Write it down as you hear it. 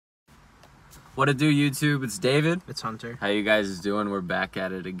What it do, YouTube? It's David. It's Hunter. How you guys doing? We're back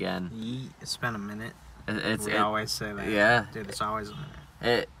at it again. It's been a minute. We always say that. Yeah. Dude, it's always a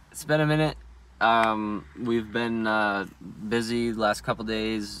minute. It's been a minute. We've been busy the last couple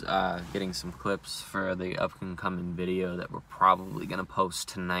days getting some clips for the up-and-coming video that we're probably going to post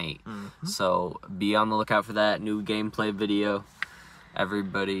tonight. So be on the lookout for that new gameplay video.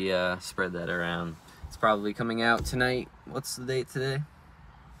 Everybody spread that around. It's probably coming out tonight. What's the date today?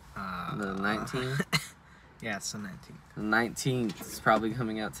 The 19th? Yeah, it's the 19th. The 19th. It's probably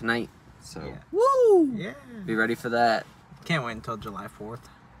coming out tonight. So, yeah. Woo! Yeah. Be ready for that. Can't wait until July 4th.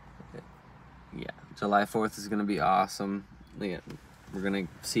 Yeah, July 4th is going to be awesome. We're going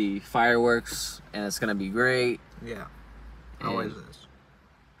to see fireworks, and it's going to be great. Yeah, always is.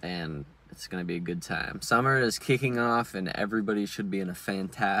 And it's going to be a good time. Summer is kicking off, and everybody should be in a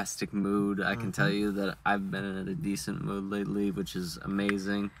fantastic mood. I can tell you that I've been in a decent mood lately, which is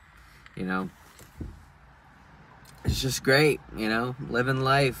amazing. You know, it's just great, you know, living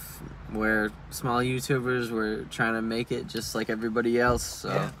life. We're small YouTubers. We're trying to make it just like everybody else. So.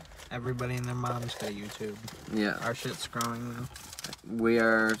 Yeah. Everybody and their mom's got YouTube. Yeah. Our shit's growing though. We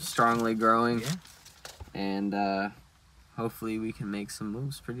are strongly growing. Yeah. And hopefully we can make some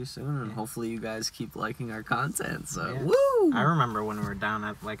moves pretty soon, and hopefully you guys keep liking our content. So woo! I remember when we were down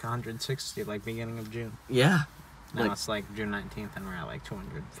at like 160, like beginning of June. Yeah. Now it's like June 19th, and we're at like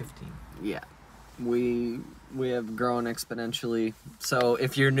 215. Yeah. We have grown exponentially. So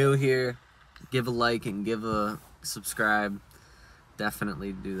if you're new here, give a like and give a subscribe.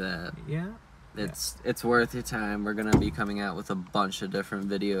 Definitely do that. Yeah. It's worth your time. We're gonna be coming out with a bunch of different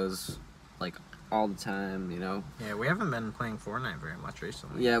videos, like all the time, you know. Yeah, we haven't been playing Fortnite very much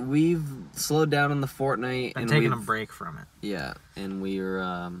recently. Yeah, we've slowed down on the Fortnite and taking a break from it. Yeah, and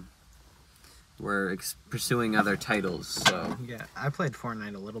we're pursuing other titles. So yeah, I played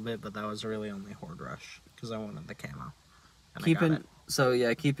Fortnite a little bit, but that was really only Horde Rush because I wanted the camo. Keep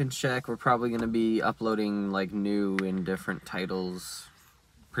in check. We're probably going to be uploading like new and different titles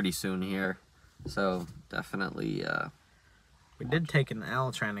pretty soon here. So definitely we did take an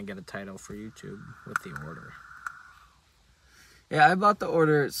L trying to get a title for YouTube with the Order. Yeah, I bought the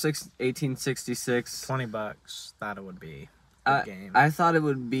Order 1866. $20. Thought it would be a game. I thought it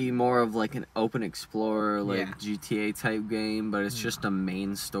would be more of like an open explorer, like GTA type game, but it's just a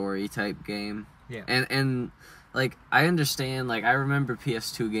main story type game. Yeah. And like, I understand, like, I remember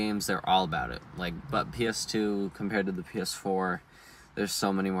PS2 games, they're all about it. Like, but PS2 compared to the PS4, there's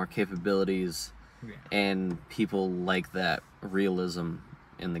so many more capabilities, and people like that realism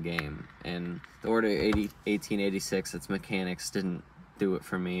in the game. And the Order 1886, its mechanics didn't do it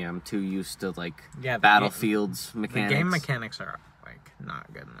for me. I'm too used to, like, Battlefield's mechanics. The game mechanics are, like,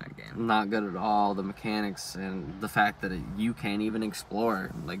 not good in that game. Not good at all. The mechanics and the fact that you can't even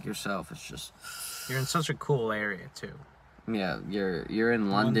explore, like, yourself, it's just... You're in such a cool area too. Yeah, you're in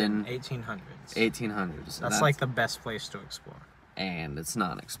London. 1800s. 1800s. That's like the best place to explore. And it's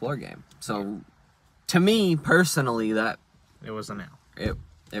not an explore game. So, to me personally, that it was an L.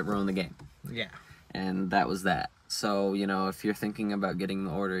 It ruined the game. Yeah. And that was that. So, you know, if you're thinking about getting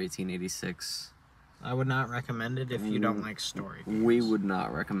the Order 1886, I would not recommend it if you don't like story games. We would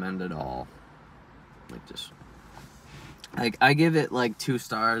not recommend it all. Like, just... I give it like 2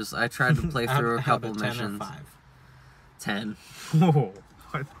 stars. I tried to play through a couple missions. 10 or 5? 10. Whoa.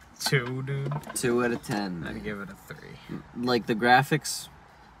 2, dude? 2 out of 10. I'd give it a 3. Like the graphics,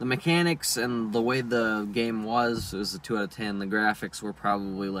 the mechanics, and the way the game was a 2 out of 10. The graphics were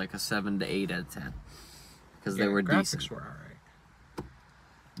probably like a 7 to 8 out of 10. Because they were decent. Graphics were alright.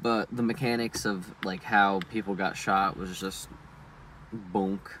 But the mechanics of like how people got shot was just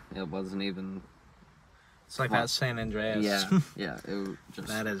bonk. It wasn't even... It's like that San Andreas. Yeah. It just...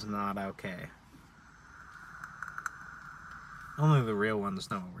 That is not okay. Only the real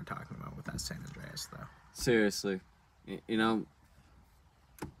ones know what we're talking about with that San Andreas, though. Seriously. You know,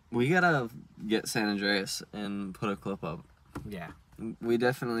 we gotta get San Andreas and put a clip up. Yeah. We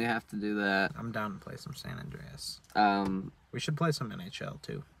definitely have to do that. I'm down to play some San Andreas. We should play some NHL,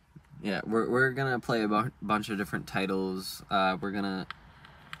 too. Yeah, we're gonna play a bunch of different titles. We're gonna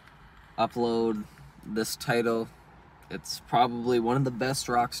upload this title. It's probably one of the best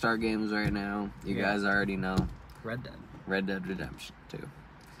Rockstar games right now. You guys already know. Red Dead Redemption 2.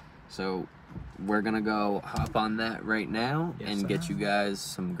 So we're gonna go hop on that right now and get you guys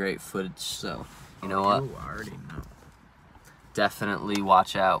some great footage. So you know what? You already know. Definitely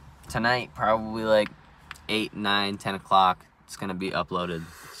watch out. Tonight, probably like 8, 9, 10 o'clock, it's gonna be uploaded.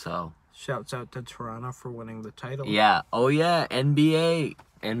 So shouts out to Toronto for winning the title. Yeah. Oh yeah, NBA.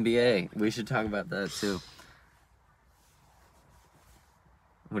 We should talk about that too.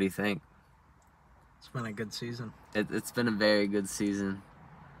 What do you think? It's been a good season. It's been a very good season.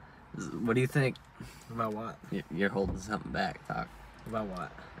 What do you think? About what? You're holding something back, Talk. About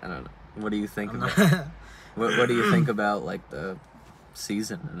what? I don't know. What do you think I'm about? not- What do you think about like the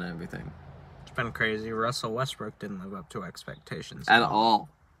season and everything? It's been crazy. Russell Westbrook didn't live up to expectations At all.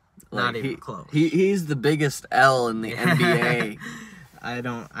 Not even close. He's the biggest L in the NBA. I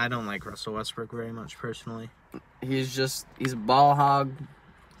don't like Russell Westbrook very much personally. He's a ball hog.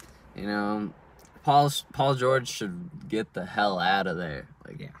 You know, Paul George should get the hell out of there.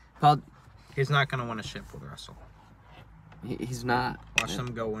 Like, Yeah. He's not gonna win a ship with Russell. He's not. Watch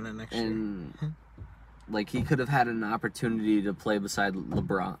them go win it next year. Like, he could have had an opportunity to play beside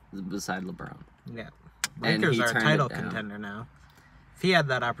LeBron. Yeah. And Lakers he are a turned title it down. contender now. If he had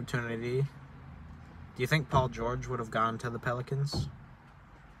that opportunity, do you think Paul George would have gone to the Pelicans?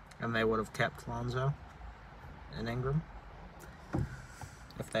 And they would have kept Lonzo and Ingram?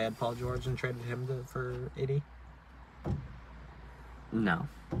 If they had Paul George and traded him for 80? No.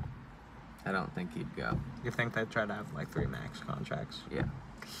 I don't think he'd go. You think they'd try to have like 3 max contracts? Yeah.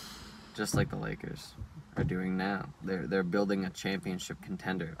 Just like the Lakers are doing now. They're building a championship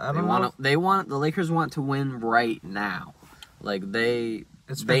contender. I don't know. The Lakers want to win right now. Like they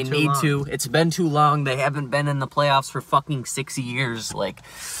been too need long. to. It's been too long. They haven't been in the playoffs for fucking 6 years. Like,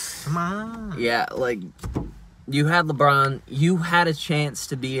 Come on. yeah, like you had LeBron, you had a chance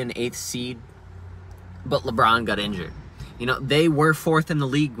to be an 8th seed, but LeBron got injured. You know, they were 4th in the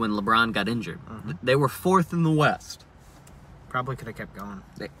league when LeBron got injured. They were 4th in the West. Probably could have kept going.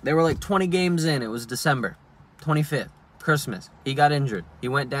 They were like 20 games in. It was December 25th, Christmas. He got injured. He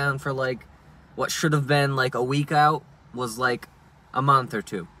went down for like what should have been like a week out was like a month or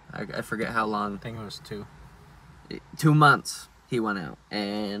 2. I forget how long. I think it was 2. 2 months he went out,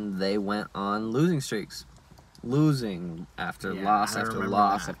 and they went on losing streaks. Losing after loss I after remember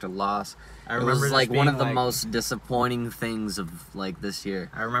loss that. after loss. I It remember was just like one of being the like- most disappointing things of like this year.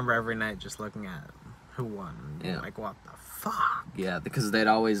 I remember every night just looking at who won. And being Yeah. like, what the fuck? Yeah, because they'd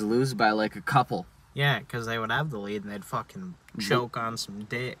always lose by like a couple Yeah, because they would have the lead and they'd fucking choke on some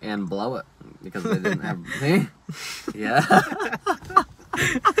dick. and blow it because they didn't have. Yeah.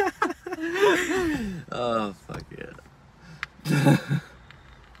 Oh fuck yeah.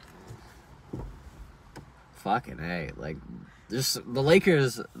 Fucking A, like just the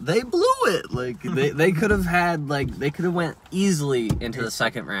Lakers, they blew it. Like they could have had they could have went easily into the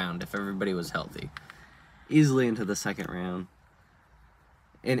second round if everybody was healthy. Easily into the second round.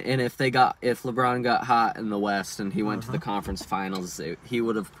 And if LeBron got hot in the West and he went to the conference finals, he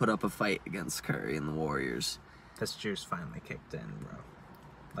would have put up a fight against Curry and the Warriors. This juice finally kicked in, bro.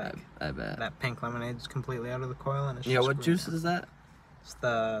 Like, I bet. that pink lemonade's completely out of the coil and it's Yeah, just what green juice apple. is that? It's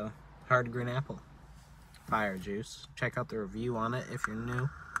the hard green apple. Fire juice. Check out the review on it if you're new.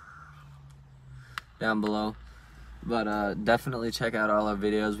 Down below. But definitely check out all our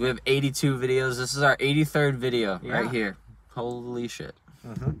videos. We have 82 videos. This is our 83rd video right Yeah. here. Holy shit.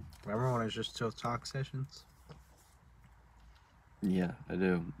 Remember when it was just 2 talk sessions? Yeah, I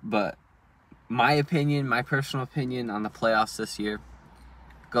do. But my personal opinion on the playoffs this year,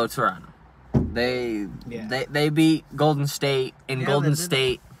 go Toronto. They beat Golden State, and Yeah, Golden they did.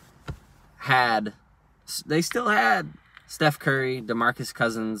 State they still had Steph Curry, DeMarcus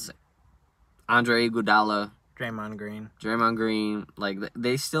Cousins, Andre Iguodala, Draymond Green, Draymond Green. Like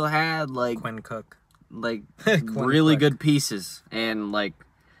they still had like Quinn Cook. really Cook. good pieces, and like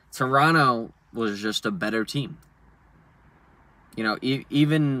Toronto was just a better team. You know,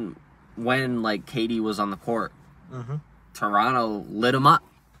 even when like KD was on the court, Toronto lit them up.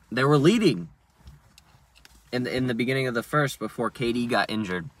 They were leading in the beginning of the first before KD got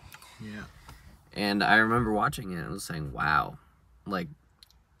injured. Yeah. And I remember watching it and I was saying, wow, like,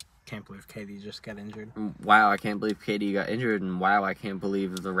 Can't believe KD just got injured. wow, I can't believe KD got injured, and wow, I can't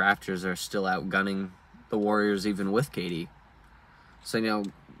believe the Raptors are still outgunning the Warriors even with KD. So, you know,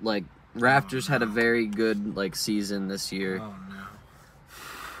 like, Raptors had a very good, like, season this year. Oh no.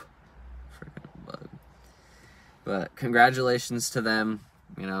 Freaking bug. But congratulations to them,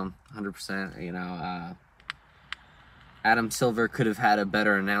 you know, 100%, you know, Adam Silver could have had a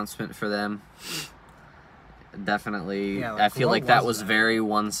better announcement for them. Definitely. Yeah, like, I feel what like that was was that? very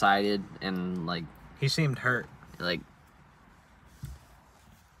one-sided, and like He seemed hurt.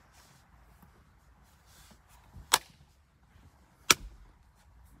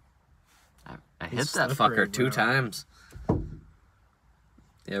 I hit He's that slippery, fucker 2 bro. times.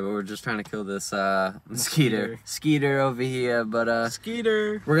 Yeah, but we're just trying to kill this Skeeter over here, but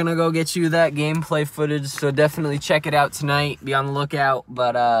Skeeter. we're gonna go get you that gameplay footage, so definitely check it out tonight. Be on the lookout,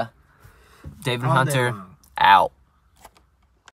 but Dave and All day Hunter long. out.